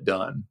to get it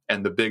done.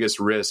 And the biggest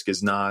risk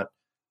is not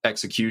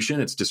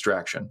execution, it's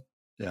distraction.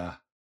 Yeah.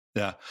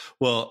 Yeah.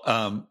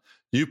 Well,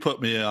 you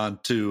put me on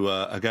to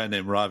a guy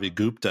named Ravi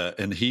Gupta,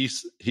 and he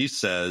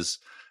says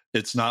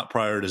it's not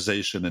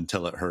prioritization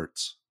until it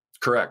hurts.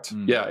 Correct.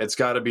 Yeah. It's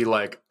got to be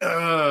like,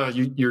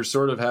 you're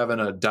sort of having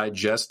a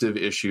digestive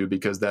issue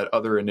because that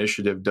other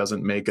initiative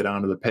doesn't make it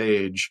onto the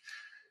page.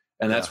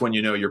 And that's when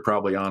you know you're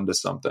probably onto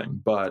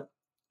something. But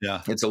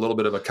it's a little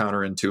bit of a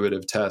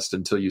counterintuitive test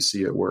until you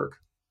see it work.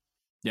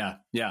 Yeah.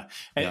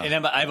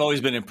 And I've always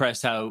been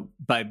impressed how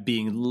by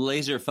being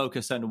laser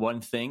focused on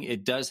one thing,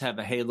 it does have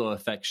a halo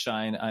effect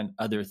shine on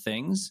other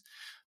things.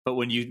 But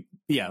when you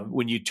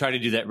try to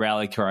do that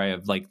rally cry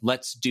of like,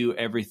 let's do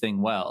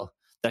everything well,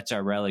 that's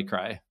our rally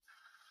cry.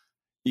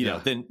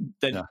 Then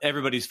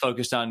everybody's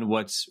focused on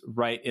what's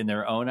right in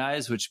their own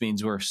eyes, which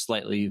means we're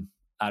slightly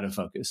out of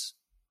focus.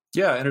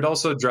 Yeah. And it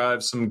also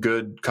drives some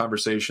good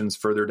conversations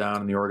further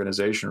down in the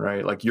organization,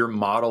 right? Like you're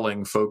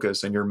modeling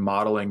focus and you're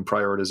modeling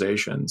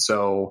prioritization.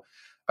 So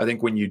I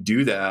think when you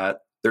do that,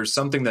 there's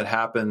something that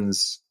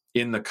happens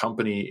in the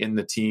company, in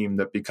the team,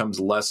 that becomes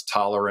less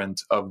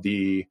tolerant of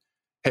the,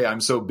 hey,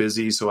 I'm so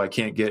busy, so I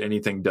can't get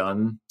anything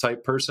done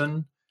type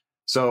person.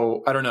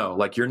 So I don't know,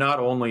 like you're not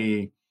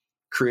only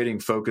creating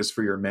focus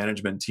for your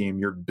management team,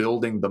 you're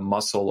building the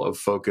muscle of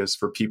focus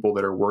for people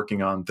that are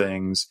working on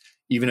things,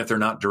 even if they're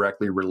not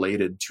directly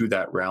related to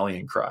that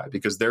rallying cry,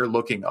 because they're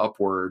looking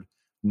upward,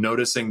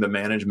 noticing the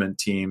management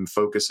team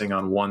focusing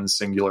on one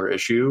singular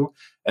issue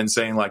and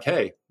saying like,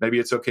 hey, maybe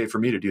it's okay for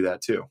me to do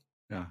that too.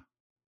 Yeah.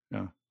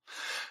 Yeah.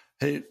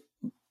 Hey,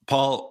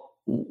 Paul,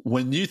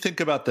 when you think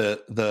about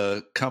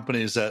the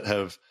companies that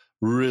have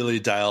really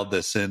dialed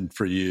this in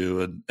for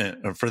you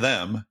and for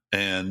them,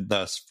 and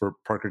thus for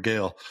Parker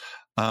Gale,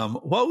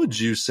 what would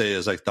you say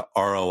is like the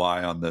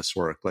ROI on this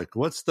work? Like,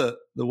 what's the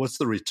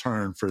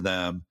return for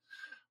them?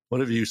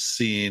 What have you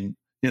seen?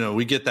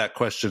 We get that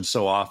question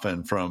so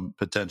often from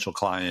potential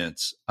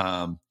clients.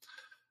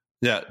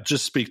 Yeah,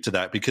 just speak to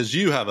that, because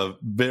you have a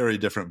very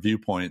different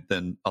viewpoint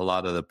than a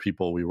lot of the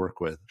people we work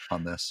with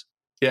on this.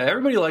 Yeah,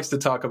 everybody likes to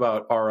talk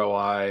about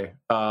ROI.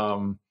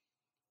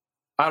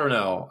 I don't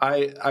know.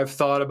 I've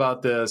thought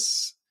about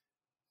this.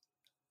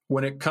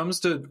 When it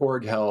comes to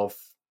org health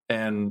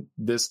and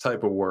this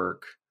type of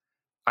work,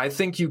 I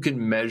think you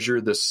can measure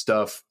the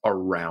stuff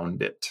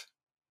around it,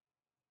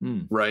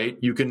 right?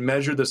 You can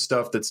measure the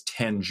stuff that's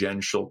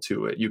tangential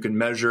to it. You can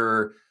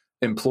measure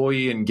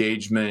employee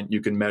engagement.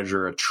 You can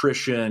measure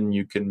attrition.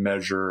 You can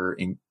measure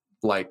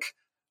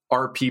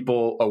are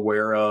people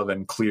aware of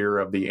and clear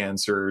of the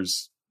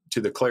answers to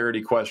the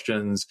clarity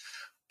questions?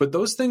 But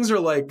those things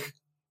are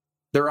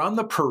they're on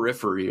the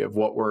periphery of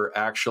what we're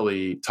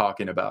actually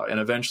talking about. And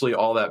eventually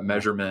all that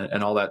measurement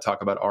and all that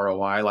talk about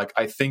ROI,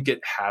 I think it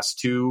has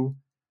to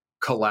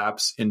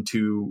collapse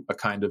into a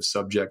kind of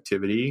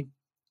subjectivity.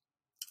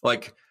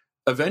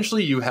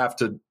 Eventually you have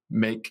to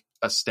make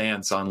a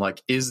stance on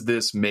is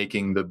this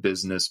making the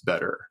business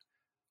better?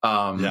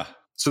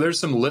 So there's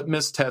some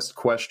litmus test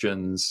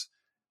questions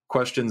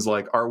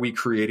like, are we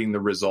creating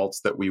the results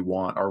that we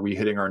want? Are we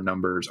hitting our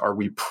numbers? Are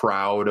we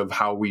proud of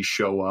how we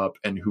show up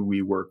and who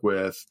we work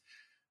with?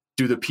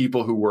 Do the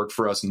people who work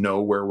for us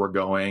know where we're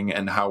going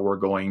and how we're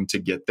going to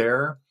get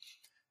there?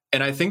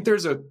 And I think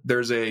there's a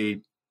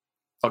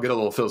I'll get a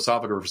little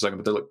philosophical for a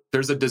second, but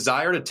there's a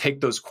desire to take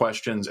those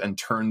questions and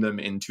turn them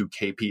into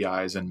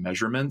KPIs and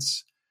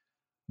measurements.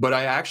 But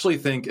I actually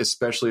think,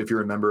 especially if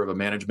you're a member of a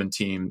management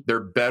team,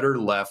 they're better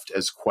left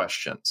as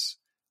questions.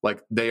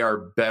 They are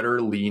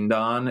better leaned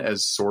on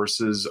as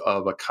sources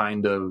of a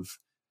kind of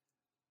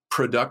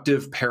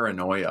productive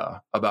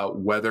paranoia about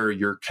whether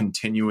you're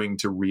continuing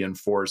to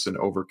reinforce and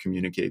over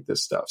communicate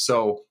this stuff.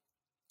 So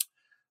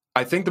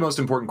I think the most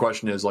important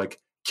question is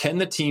can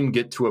the team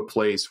get to a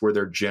place where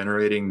they're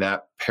generating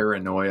that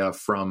paranoia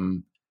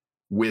from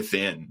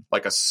within,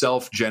 a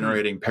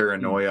self-generating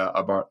paranoia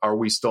about, are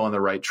we still on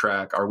the right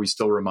track? Are we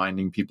still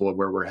reminding people of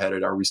where we're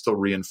headed? Are we still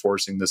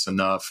reinforcing this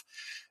enough?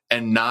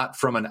 And not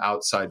from an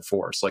outside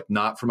force,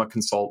 not from a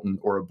consultant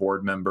or a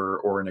board member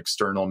or an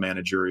external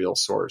managerial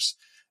source.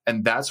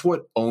 And that's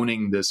what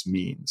owning this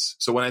means.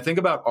 So when I think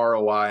about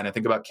ROI and I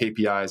think about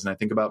KPIs and I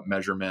think about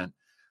measurement,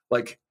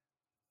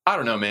 I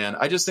don't know, man.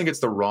 I just think it's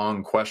the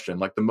wrong question.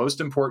 The most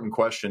important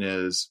question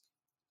is,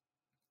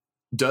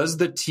 does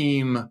the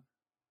team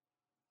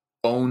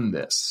own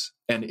this?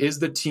 And is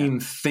the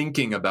team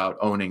thinking about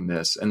owning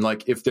this? And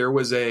if there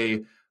was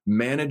a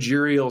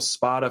managerial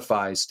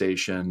Spotify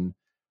station,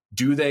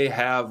 do they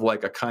have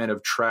a kind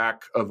of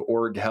track of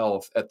org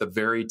health at the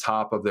very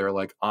top of their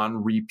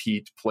on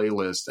repeat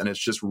playlist, and it's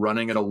just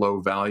running at a low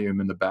volume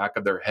in the back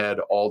of their head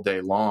all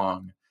day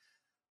long?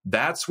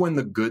 That's when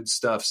the good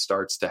stuff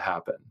starts to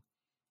happen.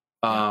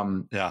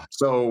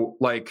 So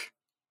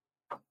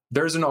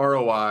there's an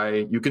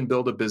ROI. You can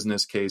build a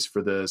business case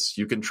for this.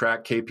 You can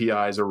track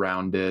KPIs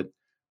around it.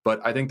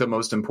 But I think the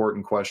most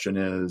important question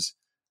is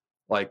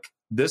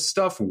this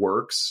stuff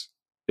works.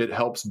 It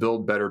helps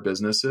build better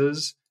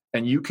businesses.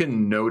 And you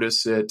can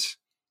notice it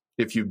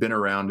if you've been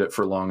around it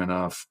for long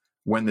enough,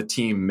 when the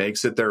team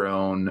makes it their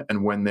own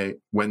and when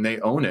they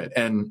own it.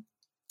 And,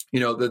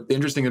 the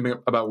interesting thing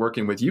about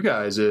working with you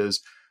guys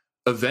is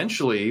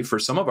eventually for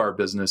some of our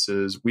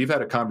businesses, we've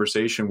had a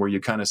conversation where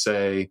you kind of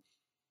say,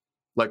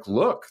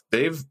 look,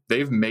 they've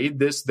made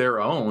this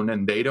their own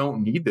and they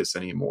don't need this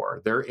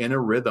anymore. They're in a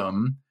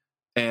rhythm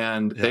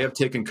and they have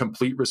taken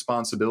complete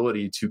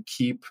responsibility to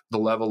keep the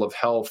level of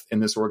health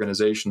in this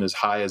organization as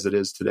high as it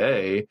is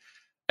today.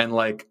 And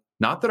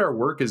not that our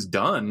work is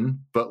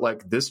done, but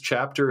this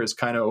chapter is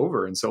kind of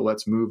over. And so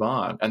let's move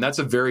on. And that's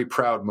a very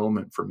proud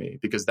moment for me,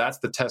 because that's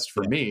the test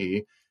for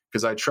me,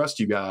 because I trust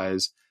you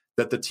guys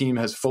that the team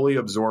has fully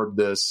absorbed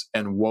this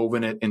and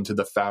woven it into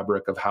the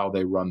fabric of how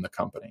they run the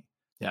company.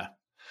 Yeah.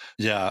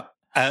 Yeah.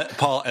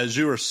 Paul, as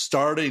you were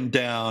starting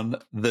down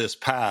this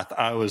path,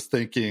 I was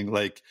thinking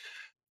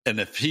and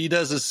if he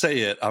doesn't say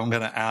it, I'm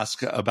going to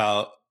ask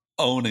about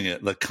owning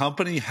it. The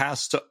company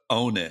has to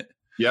own it.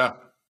 Yeah.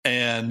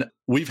 And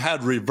we've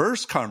had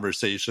reverse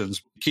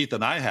conversations, Keith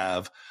and I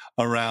have,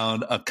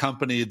 around a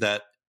company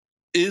that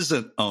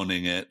isn't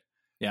owning it.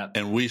 Yeah.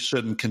 And we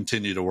shouldn't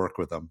continue to work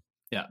with them.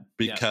 Yeah.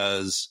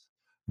 Because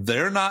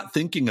they're not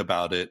thinking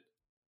about it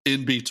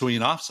in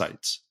between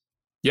offsites.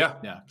 Yeah.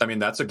 I mean,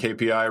 that's a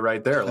KPI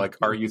right there. Like,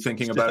 are you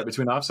thinking about it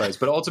between offsites?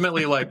 But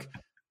ultimately, like,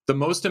 the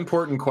most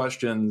important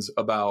questions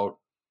about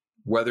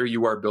whether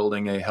you are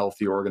building a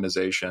healthy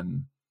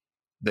organization,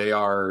 they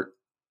are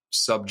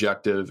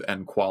subjective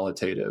and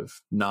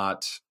qualitative,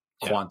 not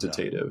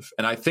quantitative.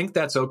 And I think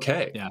that's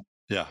okay.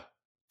 Yeah,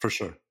 for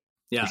sure.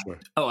 Yeah. For sure.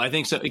 Oh, I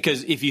think so.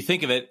 Because if you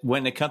think of it,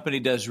 when a company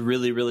does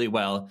really, really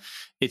well,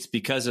 it's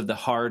because of the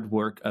hard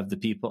work of the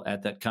people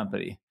at that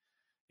company.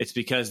 It's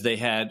because they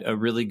had a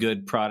really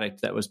good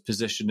product that was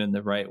positioned in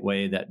the right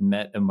way that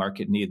met a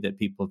market need that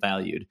people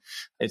valued.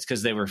 It's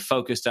because they were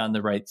focused on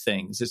the right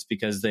things. It's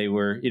because they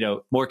were,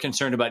 more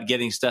concerned about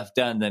getting stuff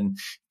done than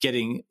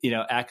getting,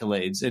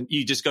 accolades. And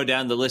you just go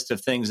down the list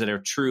of things that are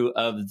true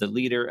of the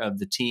leader, of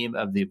the team,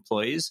 of the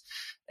employees,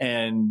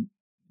 and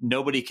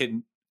nobody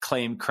can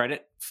claim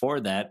credit for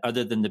that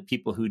other than the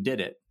people who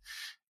did it.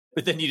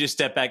 But then you just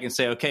step back and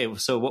say, okay,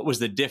 so what was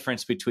the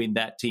difference between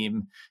that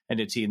team and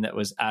a team that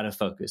was out of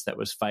focus, that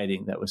was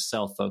fighting, that was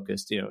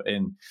self-focused,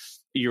 and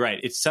you're right.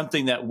 It's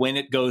something that when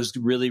it goes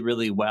really,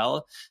 really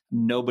well,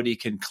 nobody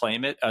can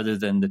claim it other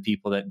than the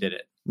people that did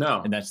it.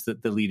 No. And that's the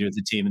leader of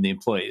the team and the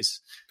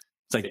employees.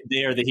 It's like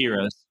they are the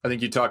heroes. I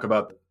think you talk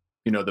about,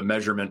 the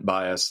measurement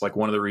bias. Like,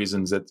 one of the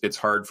reasons that it's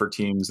hard for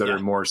teams that are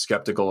more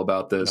skeptical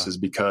about this is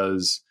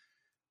because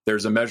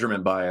there's a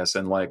measurement bias.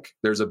 And like,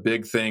 there's a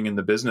big thing in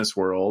the business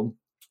world.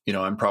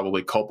 I'm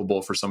probably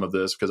culpable for some of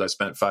this because I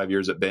spent 5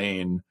 years at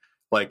Bain.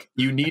 Like,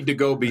 you need to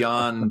go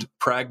beyond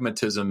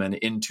pragmatism and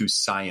into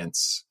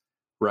science,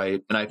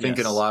 right? And I think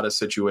in a lot of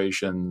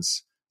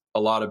situations,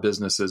 a lot of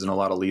businesses and a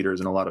lot of leaders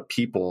and a lot of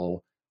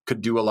people could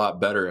do a lot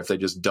better if they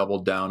just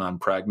doubled down on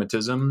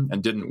pragmatism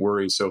and didn't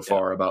worry so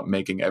far about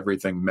making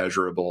everything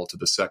measurable to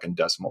the second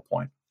decimal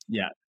point.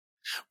 Yeah.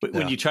 But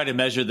when you try to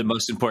measure the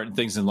most important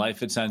things in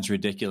life, it sounds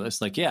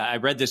ridiculous. Like, I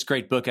read this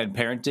great book on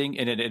parenting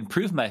and it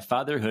improved my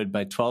fatherhood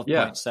by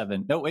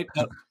 12.7.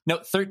 No,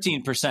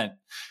 13%.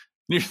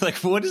 You're like,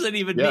 what does that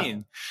even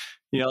mean?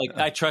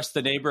 I trust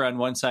the neighbor on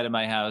one side of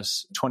my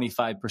house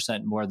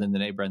 25% more than the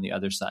neighbor on the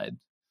other side.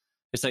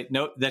 It's like,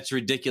 no, that's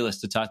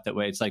ridiculous to talk that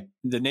way. It's like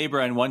the neighbor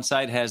on one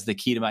side has the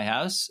key to my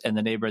house and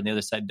the neighbor on the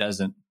other side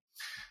doesn't.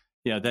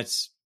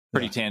 That's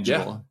pretty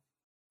tangible.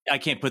 I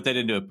can't put that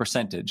into a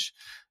percentage.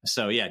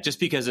 So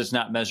just because it's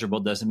not measurable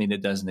doesn't mean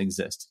it doesn't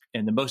exist.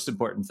 And the most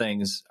important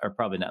things are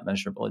probably not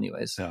measurable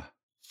anyways. Yeah.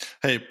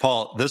 Hey,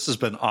 Paul, this has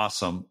been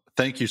awesome.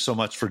 Thank you so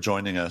much for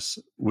joining us.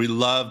 We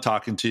love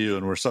talking to you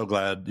and we're so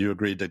glad you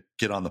agreed to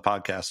get on the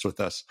podcast with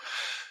us.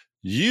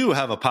 You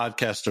have a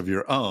podcast of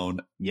your own.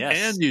 Yes.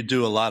 And you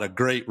do a lot of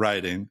great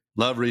writing.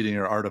 Love reading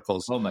your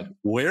articles. Oh my.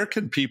 Where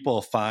can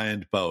people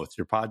find both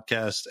your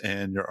podcast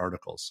and your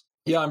articles?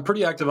 Yeah, I'm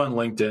pretty active on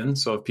LinkedIn.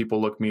 So if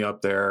people look me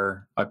up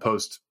there, I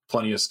post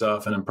plenty of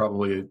stuff and I'm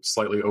probably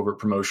slightly over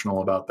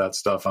promotional about that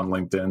stuff on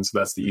LinkedIn. So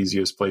that's the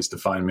easiest place to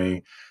find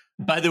me.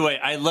 By the way,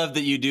 I love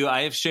that you do.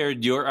 I have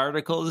shared your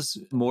articles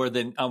more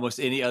than almost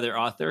any other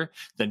author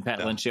than Pat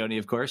Lencioni,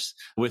 of course,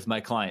 with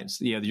my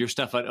clients. Your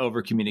stuff on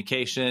over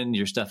communication,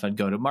 your stuff on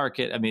go to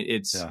market. I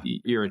mean,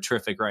 you're a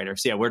terrific writer.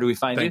 So where do we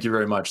find you? Thank you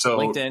very much. So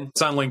LinkedIn.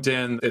 It's on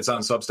LinkedIn. It's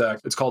on Substack.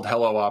 It's called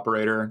Hello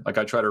Operator. Like,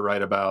 I try to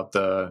write about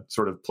the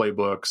sort of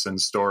playbooks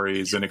and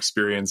stories and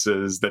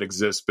experiences that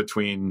exist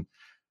between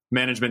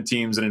management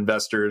teams and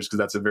investors, because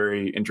that's a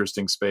very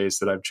interesting space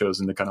that I've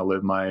chosen to kind of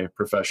live my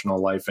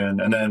professional life in.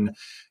 And then,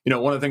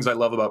 one of the things I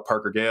love about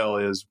Parker Gale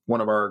is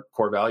one of our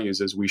core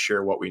values is we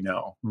share what we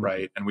know,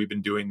 right? And we've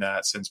been doing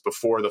that since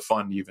before the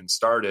fund even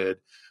started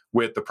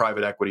with the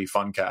private equity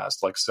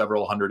fundcast, like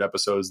several hundred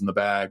episodes in the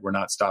bag. We're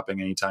not stopping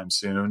anytime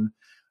soon.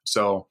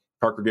 So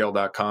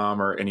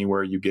parkergale.com or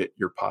anywhere you get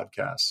your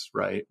podcasts,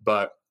 right?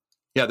 But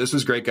yeah, this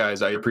was great,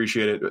 guys. I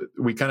appreciate it.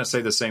 We kind of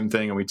say the same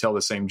thing and we tell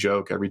the same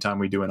joke every time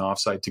we do an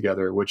offsite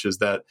together, which is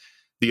that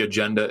the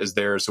agenda is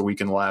there so we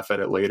can laugh at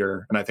it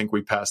later. And I think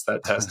we passed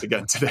that test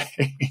again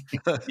today.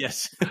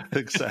 Yes,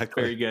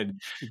 exactly. Very good.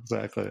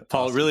 Exactly.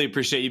 Paul, awesome. Really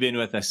appreciate you being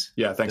with us.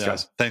 Yeah, thanks,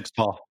 guys. Thanks,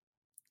 Paul.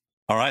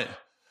 All right.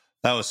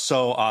 That was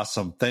so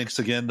awesome. Thanks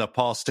again to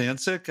Paul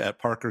Stansik at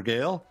Parker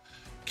Gale.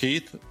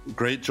 Keith,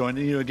 great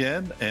joining you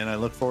again. And I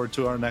look forward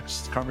to our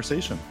next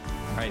conversation.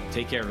 All right.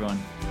 Take care, everyone.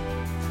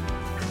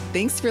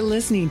 Thanks for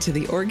listening to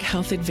the Org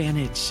Health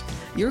Advantage.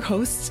 Your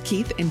hosts,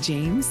 Keith and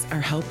James, are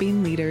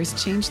helping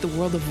leaders change the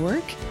world of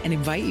work and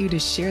invite you to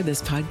share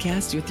this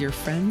podcast with your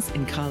friends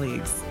and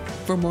colleagues.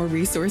 For more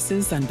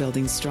resources on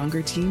building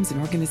stronger teams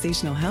and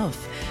organizational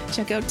health,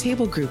 check out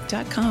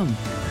tablegroup.com.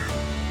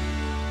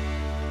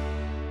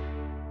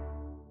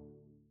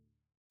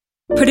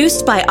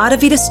 Produced by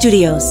Audavita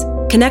Studios.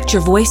 Connect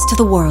your voice to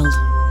the world.